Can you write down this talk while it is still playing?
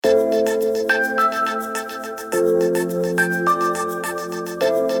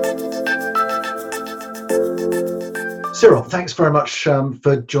Cyril, thanks very much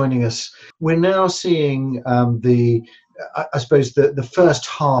for joining us. We're now seeing I suppose, the first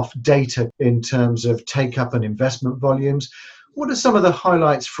half data in terms of take up and investment volumes. What are some of the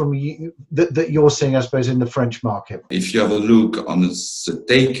highlights from you that you're seeing, I suppose, in the French market? If you have a look on the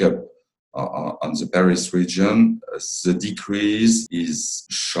take-up on the Paris region, the decrease is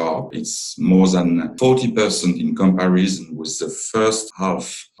sharp. It's more than 40% in comparison with the first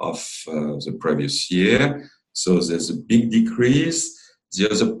half of the previous year. So there's a big decrease.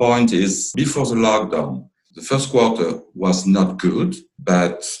 The other point is, before the lockdown, the first quarter was not good,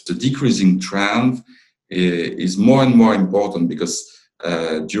 but the decreasing trend is more and more important because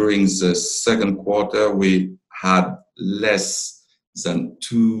during the second quarter, we had less than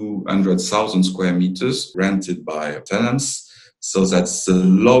 200,000 square meters rented by tenants. So that's the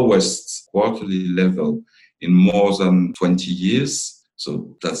lowest quarterly level in more than 20 years.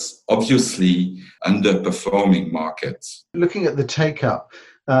 So that's obviously underperforming market. Looking at the take-up,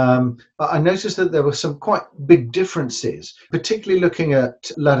 I noticed that there were some quite big differences, particularly looking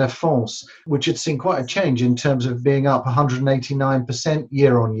at La Défense, which had seen quite a change in terms of being up 189%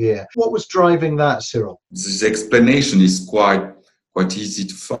 year on year. What was driving that, Cyril? This explanation is quite easy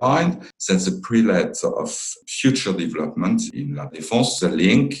to find. That's a pre-let of future development in La Défense, the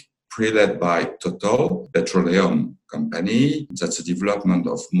link pre-let by Total Petroleum company. That's a development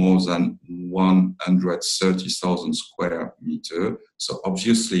of more than 130,000 square meters. So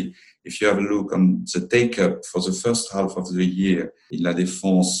obviously, if you have a look on the take-up for the first half of the year in La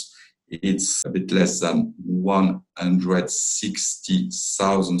Défense, it's a bit less than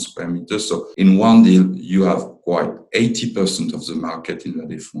 160,000 square meters. So in one deal, you have quite 80% of the market in La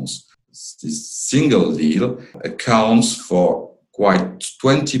Défense. This single deal accounts for quite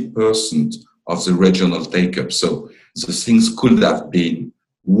 20% of the regional take-up. So the things could have been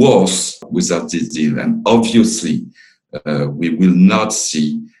worse without this deal. And obviously, we will not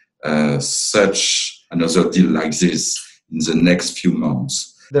see such another deal like this in the next few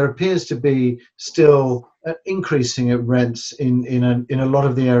months. There appears to be still increasing rents in a lot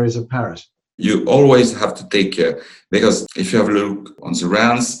of the areas of Paris. You always have to take care, because if you have a look on the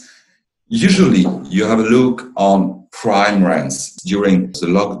rents, usually you have a look on prime rents. During the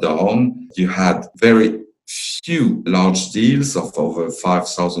lockdown, you had very few large deals of over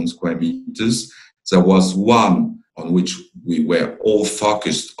 5,000 square meters. There was one on which we were all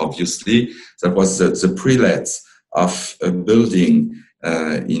focused, obviously. That was the pre-let of a building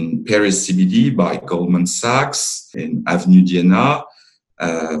in Paris CBD by Goldman Sachs in Avenue d'Iéna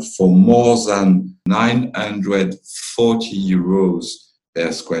for more than 940 euros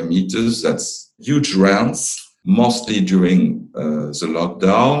per square meters. That's huge rents, mostly during the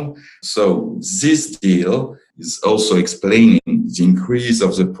lockdown. So this deal is also explaining the increase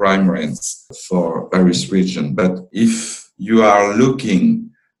of the prime rents for Paris region. But if you are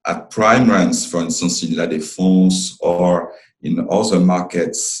looking at prime rents, for instance, in La Défense or in other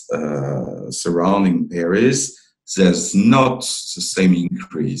markets surrounding Paris, there's not the same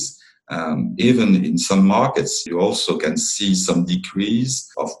increase. Even in some markets, you also can see some decrease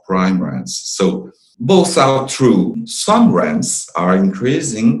of prime rents. So both are true. Some rents are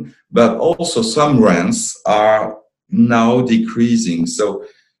increasing, but also some rents are now decreasing. So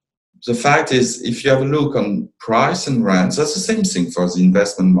the fact is, if you have a look on price and rents, that's the same thing for the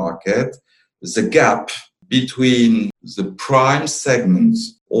investment market. The gap between the prime segment,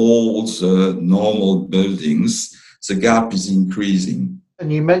 all the normal buildings, the gap is increasing.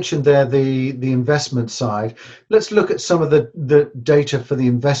 And you mentioned there the investment side. Let's look at some of the data for the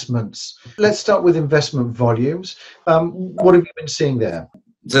investments. Let's start with investment volumes. What have you been seeing there?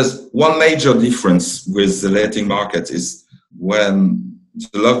 There's one major difference with the letting market is when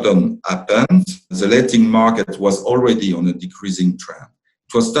the lockdown happened, the letting market was already on a decreasing trend.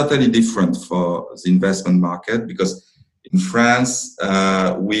 It was totally different for the investment market because in France,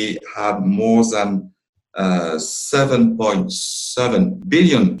 we had more than 7.7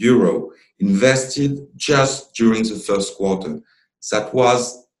 billion euro invested just during the first quarter. That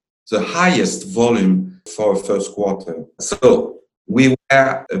was the highest volume for a first quarter. So we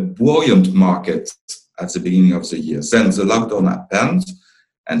were a buoyant market at the beginning of the year. Then the lockdown happened,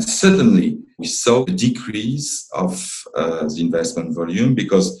 and suddenly we saw a decrease of the investment volume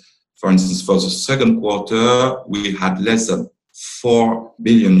because, for instance, for the second quarter, we had less than 4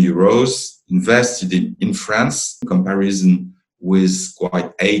 billion euros invested in France in comparison with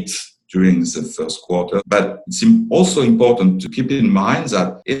quite 8 during the first quarter. But it's also important to keep in mind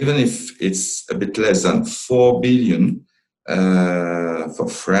that even if it's a bit less than 4 billion for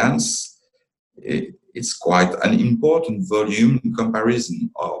France, it's quite an important volume in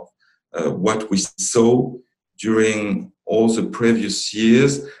comparison of what we saw during all the previous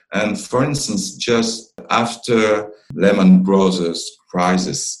years. And for instance, just after Lehman Brothers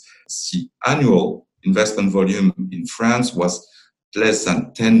crisis, the annual investment volume in France was less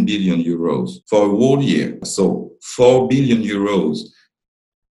than 10 billion euros for a whole year. So 4 billion euros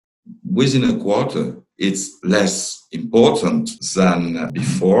within a quarter. It's less important than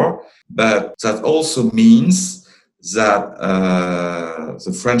before, but that also means that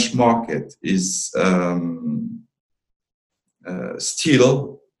the French market is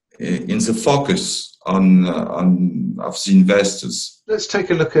still in the focus of the investors. Let's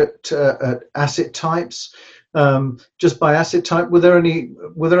take a look at asset types. Just by asset type, were there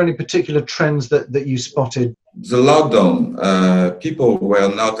any particular trends that you spotted? The lockdown, people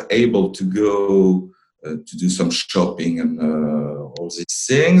were not able to go to do some shopping and all these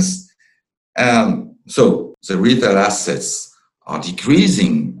things, and so the retail assets are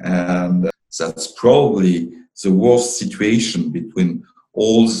decreasing, and that's probably the worst situation between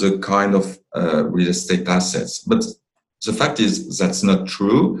all the kind of real estate assets. But the fact is that's not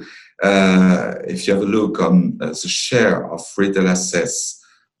true. If you have a look on the share of retail assets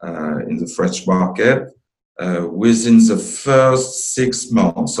in the French market, within the first 6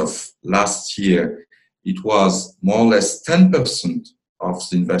 months of last year, it was more or less 10% of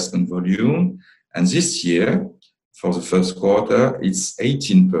the investment volume. And this year, for the first quarter, it's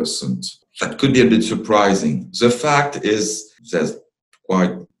 18%. That could be a bit surprising. The fact is, there's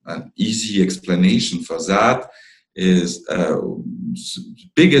quite an easy explanation for that, is the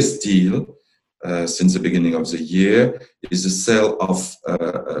biggest deal since the beginning of the year is the sale of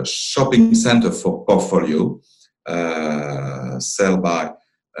a shopping center for portfolio, sale by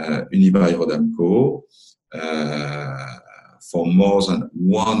Unibail-Rodamco for more than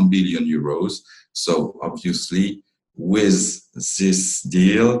 1 billion euros. So obviously, with this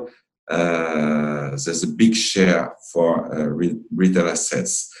deal, there's a big share for retail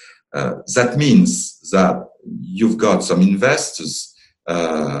assets. That means that you've got some investors.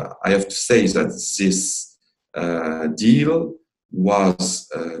 I have to say that this deal was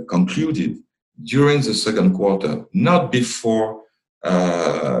concluded during the second quarter, not before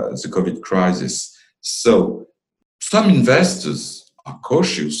the COVID crisis. So some investors are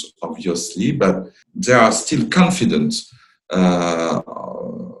cautious, obviously, but they are still confident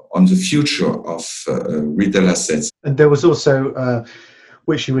on the future of retail assets. And there was also,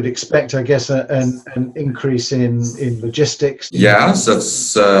 which you would expect, I guess, an increase in logistics. Yeah,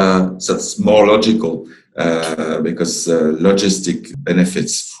 that's more logical because logistic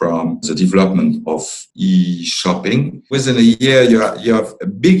benefits from the development of e-shopping. Within a year, you have a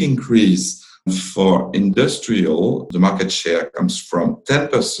big increase for industrial. The market share comes from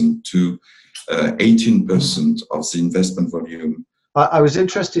 10% to 18% of the investment volume. I was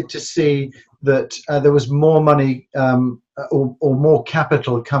interested to see that there was more money or more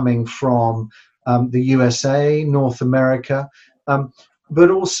capital coming from the USA, North America,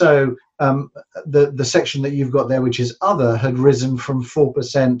 but also the section that you've got there, which is other, had risen from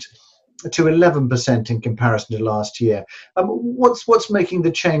 4% to 11% in comparison to last year. What's making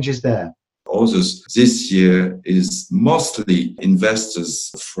the changes there? Others this year is mostly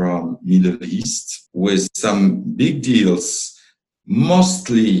investors from Middle East, with some big deals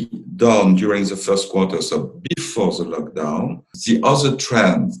mostly done during the first quarter, so before the lockdown. The other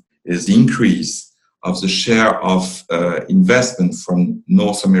trend is the increase of the share of investment from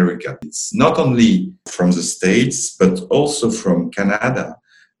North America. It's not only from the States, but also from Canada,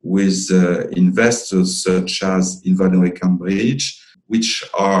 with investors such as Invanoe Cambridge, which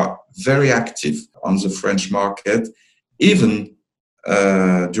are very active on the French market, even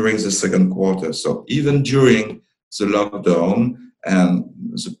during the second quarter. So even during the lockdown and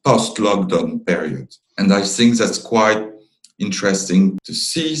the post-lockdown period. And I think that's quite interesting to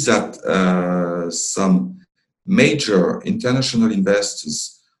see that some major international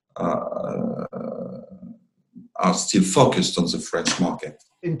investors are still focused on the French market.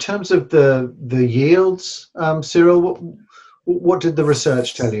 In terms of the yields, Cyril, what did the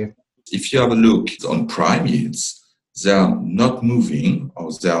research tell you? If you have a look on prime yields, they are not moving,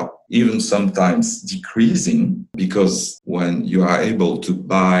 or they are even sometimes decreasing, because when you are able to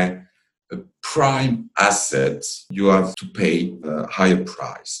buy a prime asset, you have to pay a higher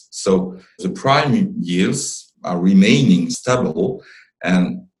price. So the prime yields are remaining stable,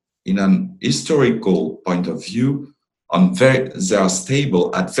 and in an historical point of view, they are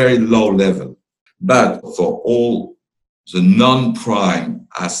stable at very low level. But for all the non-prime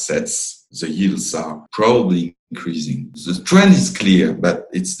assets, the yields are probably increasing. The trend is clear, but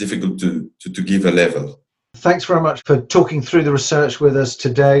it's difficult to give a level. Thanks very much for talking through the research with us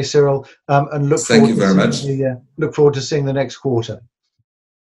today, Cyril, and Thank you very much. look forward to seeing the next quarter.